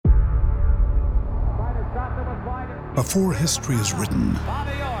Before history is written,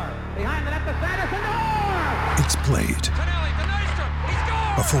 it's played.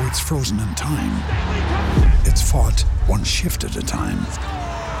 Before it's frozen in time, it's fought one shift at a time.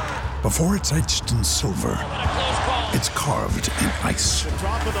 Before it's etched in silver, it's carved in ice.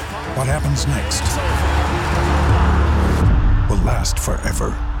 What happens next will last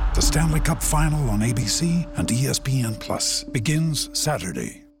forever. The Stanley Cup Final on ABC and ESPN Plus begins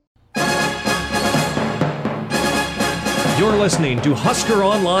Saturday. You're listening to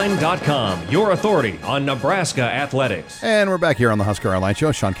HuskerOnline.com, your authority on Nebraska athletics. And we're back here on the Husker Online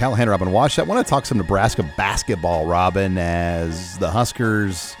Show. Sean Callahan, Robin Washut. I want to talk some Nebraska basketball, Robin, as the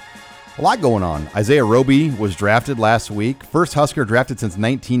Huskers, a lot going on. Isaiah Roby was drafted last week. First Husker drafted since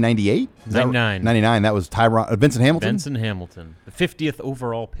 1998? 99. 99. That was Vincent Hamilton? Vincent Hamilton, the 50th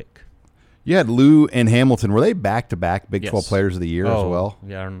overall pick. You had Lou and Hamilton. Were they back-to-back Big 12 Players of the Year as well?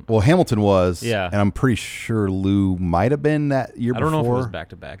 Yeah. Well, Hamilton was, yeah, and I'm pretty sure Lou might have been that year before. I don't know if it was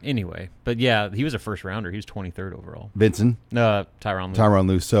back-to-back. Anyway, but yeah, he was a first-rounder. He was 23rd overall. Vincent? Tyronn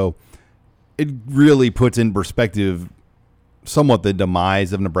Lue. So it really puts in perspective somewhat the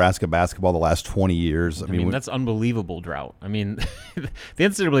demise of Nebraska basketball the last 20 years. I mean that's unbelievable drought. I mean, the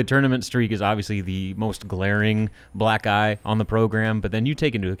NCAA tournament streak is obviously the most glaring black eye on the program, but then you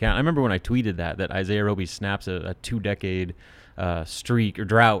take into account, I remember when I tweeted that Isaiah Roby snaps a 2-decade streak or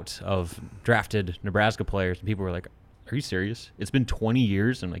drought of drafted Nebraska players, and people were like, are you serious? It's been 20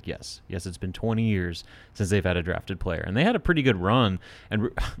 years? I'm like, yes, it's been 20 years since they've had a drafted player. And they had a pretty good run. And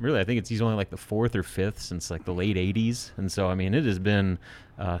really, I think he's only like the 4th or 5th since like the late 80s. And so, I mean, it has been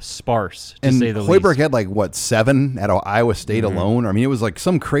sparse, to say the least. And Hoiberg had 7 at Iowa State alone. I mean, it was like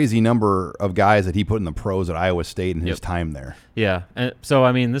some crazy number of guys that he put in the pros at Iowa State in his time there. Yeah. And so,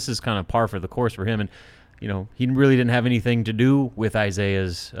 I mean, this is kind of par for the course for him. And you know, he really didn't have anything to do with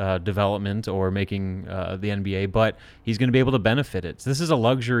Isaiah's development or making the NBA, but he's going to be able to benefit it. So this is a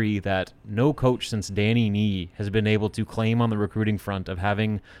luxury that no coach since Danny Nee has been able to claim on the recruiting front, of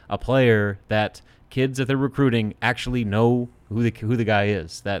having a player that kids that they're recruiting actually know who the guy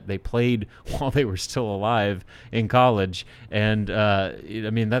is, that they played while they were still alive in college. And, I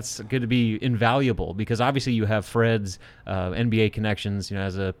mean, that's going to be invaluable because obviously you have Fred's NBA connections, you know,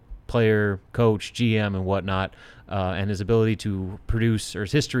 as a player, coach, GM, and whatnot, and his ability to produce, or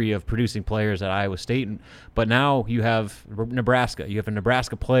his history of producing players at Iowa State. But now you have Nebraska. You have a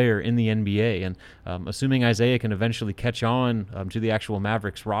Nebraska player in the NBA, and assuming Isaiah can eventually catch on to the actual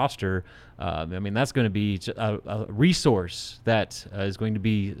Mavericks roster, I mean, that's going to be a resource that is going to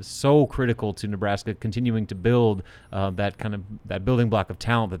be so critical to Nebraska continuing to build that building block of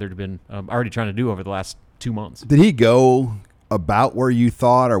talent that they've been already trying to do over the last 2 months. Did he go about where you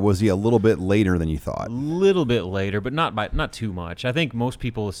thought, or was he a little bit later than you thought? A little bit later, but not too much. I think most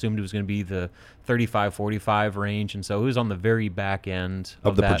people assumed it was going to be the 35-45 range, and so it was on the very back end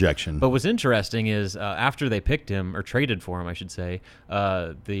of the projection. But what's interesting is after they picked him, or traded for him, I should say,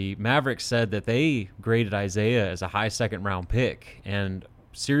 the Mavericks said that they graded Isaiah as a high second-round pick, and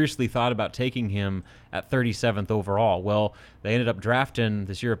seriously thought about taking him at 37th overall. Well, they ended up drafting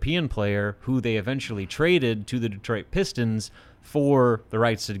this European player who they eventually traded to the Detroit Pistons for the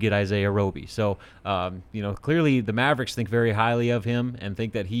rights to get Isaiah Roby. So, clearly the Mavericks think very highly of him and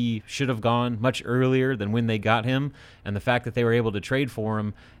think that he should have gone much earlier than when they got him. And the fact that they were able to trade for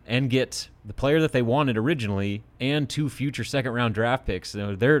him and get the player that they wanted originally and 2 future second-round draft picks,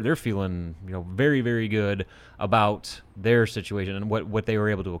 they're feeling very, very good about their situation and what they were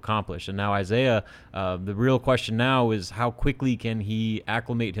able to accomplish. And now Isaiah, the real question now is how quickly can he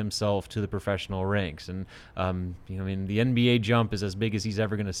acclimate himself to the professional ranks? And the NBA jump is as big as he's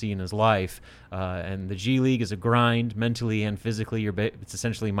ever going to see in his life, and the G League is a grind mentally and physically. It's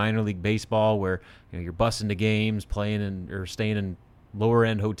essentially minor league baseball where you're busting to games, playing or staying in lower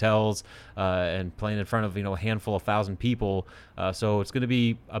end hotels and playing in front of a handful of 1,000 people. So it's going to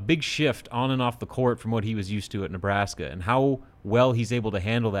be a big shift on and off the court from what he was used to at Nebraska, and how well he's able to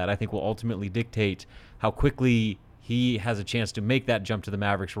handle that, I think, will ultimately dictate how quickly he has a chance to make that jump to the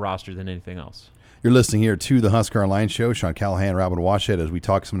Mavericks roster than anything else. You're listening here to the Husker Online Show. Sean Callahan, Robin Washut, as we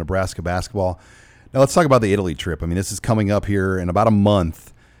talk some Nebraska basketball. Now let's talk about the Italy trip. I mean, this is coming up here in about a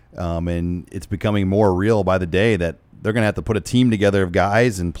month, and it's becoming more real by the day that they're going to have to put a team together of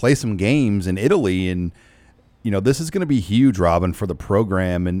guys and play some games in Italy. And, this is going to be huge, Robin, for the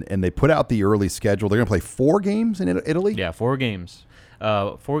program. And they put out the early schedule. They're going to play 4 games in Italy? Yeah, 4 games.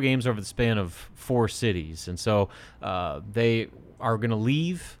 4 games over the span of 4 cities. And so they are going to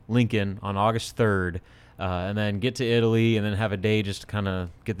leave Lincoln on August 3rd. and then get to Italy, and then have a day just to kind of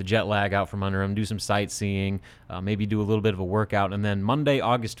get the jet lag out from under them, do some sightseeing, maybe do a little bit of a workout. And then Monday,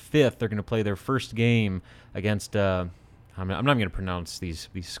 August 5th, they're going to play their first game against I'm not going to pronounce these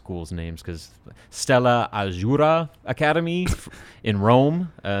schools' names because Stella Azzurra Academy in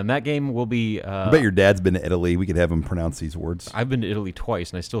Rome. And that game will be... I bet your dad's been to Italy. We could have him pronounce these words. I've been to Italy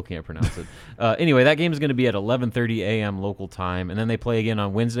twice, and I still can't pronounce it. Anyway, that game is going to be at 11:30 a.m. local time. And then they play again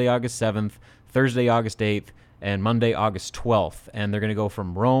on Wednesday, August 7th, Thursday, August 8th, and Monday, August 12th. And they're going to go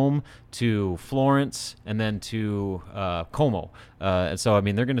from Rome to Florence and then to Como. And so, I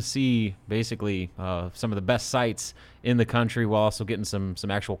mean, they're going to see basically some of the best sites in the country while also getting some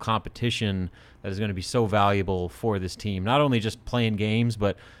actual competition that is going to be so valuable for this team. Not only just playing games,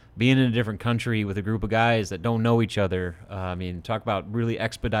 but being in a different country with a group of guys that don't know each other. I mean, talk about really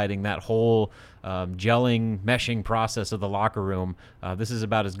expediting that whole gelling, meshing process of the locker room. This is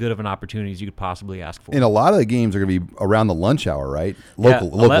about as good of an opportunity as you could possibly ask for. And a lot of the games are going to be around the lunch hour, right? Local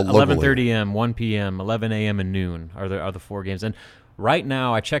 11:30 a.m., 1 p.m., 11 a.m., and noon are the 4 games. And right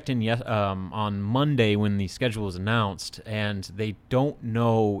now, I checked in on Monday when the schedule was announced, and they don't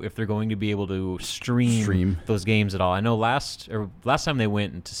know if they're going to be able to stream those games at all. I know last time they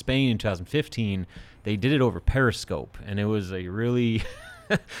went into Spain in 2015, they did it over Periscope, and it was a really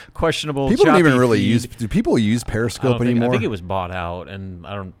questionable. People don't even really feed. do people use Periscope anymore? I think it was bought out, and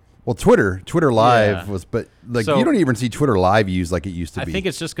I don't. Well, Twitter Live was, but you don't even see Twitter Live used like it used to be. I think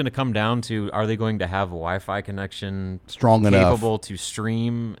it's just going to come down to, are they going to have a Wi-Fi connection strong enough, capable to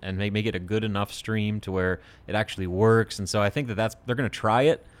stream and make it a good enough stream to where it actually works? And so I think they're going to try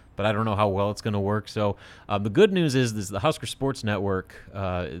it, but I don't know how well it's going to work. So the good news is the Husker Sports Network,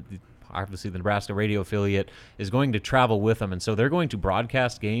 obviously the Nebraska radio affiliate, is going to travel with them, and so they're going to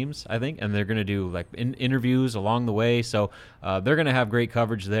broadcast games, I think, and they're going to do like interviews along the way. So they're going to have great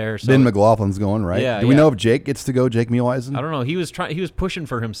coverage there. So Ben McLaughlin's going, right? Yeah. Do we know if Jake gets to go? Jake Muhleisen? I don't know. He was pushing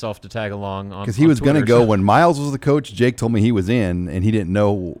for himself to tag along on, because he was going to go when Miles was the coach. Jake told me he was in, and he didn't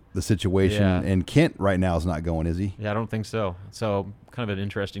know the situation. Yeah. And Kent right now is not going, is he? Yeah, I don't think so. So kind of an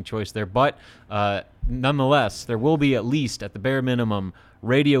interesting choice there, but nonetheless, there will be, at least at the bare minimum,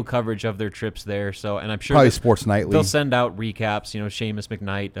 radio coverage of their trips there. So, and I'm sure probably Sports Nightly. They'll send out recaps. Seamus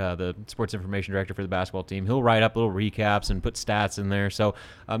McKnight, the sports information director for the basketball team, he'll write up little recaps and put stats in there. So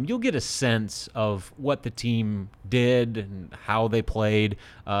you'll get a sense of what the team did and how they played,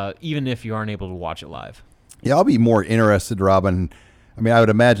 even if you aren't able to watch it live. Yeah, I'll be more interested, Robin. I mean, I would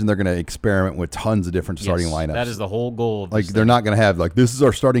imagine they're going to experiment with tons of different starting lineups. That is the whole goal. Of like, they're not going to have, this is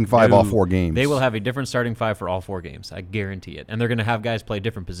our starting five all 4 games. They will have a different starting 5 for all 4 games. I guarantee it. And they're going to have guys play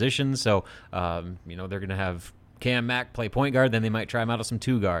different positions. So, they're going to have Cam Mack play point guard. Then they might try him out of some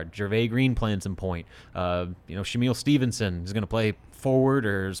 2 guard. Gervais Green playing some point. Shamil Stevenson is going to play forward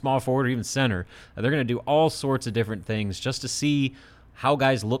or small forward or even center. They're going to do all sorts of different things just to see how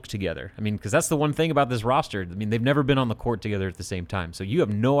guys look together. I mean, because that's the one thing about this roster. I mean, they've never been on the court together at the same time. So you have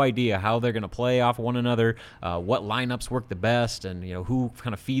no idea how they're going to play off one another, what lineups work the best, and who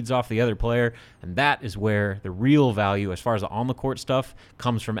kind of feeds off the other player. And that is where the real value, as far as the on-the-court stuff,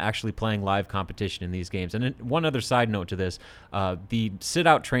 comes from actually playing live competition in these games. And then one other side note to this, the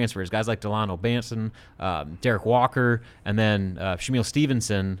sit-out transfers, guys like Delano Banson, Derek Walker, and then Shamil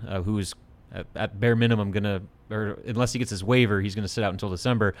Stevenson, who's at bare minimum going to, or unless he gets his waiver, he's going to sit out until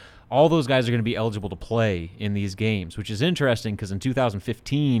December. All those guys are going to be eligible to play in these games, which is interesting because in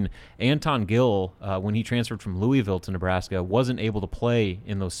 2015, Anton Gill, when he transferred from Louisville to Nebraska, wasn't able to play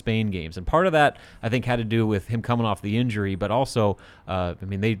in those Spain games. And part of that, I think, had to do with him coming off the injury, but also,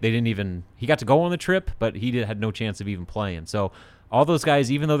 they didn't even, he got to go on the trip, but he had no chance of even playing. So all those guys,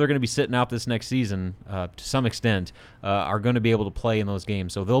 even though they're going to be sitting out this next season to some extent, are going to be able to play in those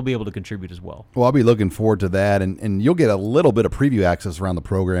games. So they'll be able to contribute as well. Well, I'll be looking forward to that. And you'll get a little bit of preview access around the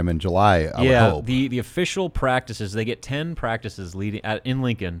program in July, I would hope. The official practices, they get 10 practices in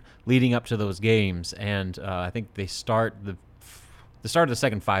Lincoln leading up to those games. And I think they start the start of the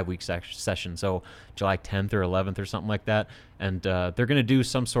second 5-week session, so July 10th or 11th or something like that. And they're going to do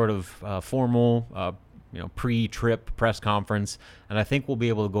some sort of formal pre-trip press conference, and I think we'll be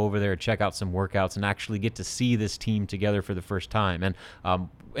able to go over there and check out some workouts and actually get to see this team together for the first time. And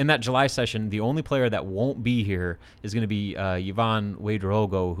in that July session, the only player that won't be here is going to be Yvan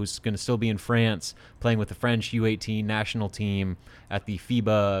Ouedraogo, who's going to still be in France playing with the French U18 national team at the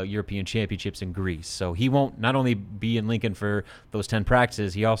FIBA European Championships in Greece. So he won't not only be in Lincoln for those 10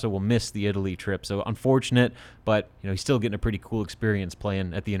 practices, he also will miss the Italy trip. So unfortunate, but he's still getting a pretty cool experience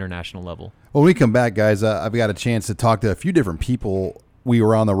playing at the international level. When we come back, guys, I've got a chance to talk to a few different people we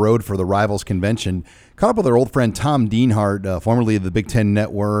were on the road for the Rivals Convention. Caught up with our old friend Tom Dienhart, formerly of the Big Ten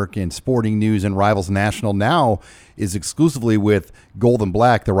Network and Sporting News and Rivals National, now is exclusively with Gold and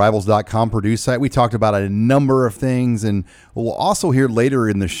Black, the Rivals.com produced site. We talked about a number of things, and we'll also hear later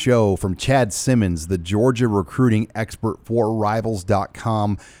in the show from Chad Simmons, the Georgia recruiting expert for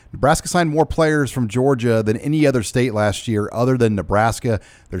Rivals.com. Nebraska signed more players from Georgia than any other state last year other than Nebraska.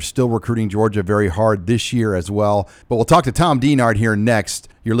 They're still recruiting Georgia very hard this year as well. But we'll talk to Tom Dienhart here next.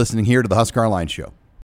 You're listening here to the Husker Online Show.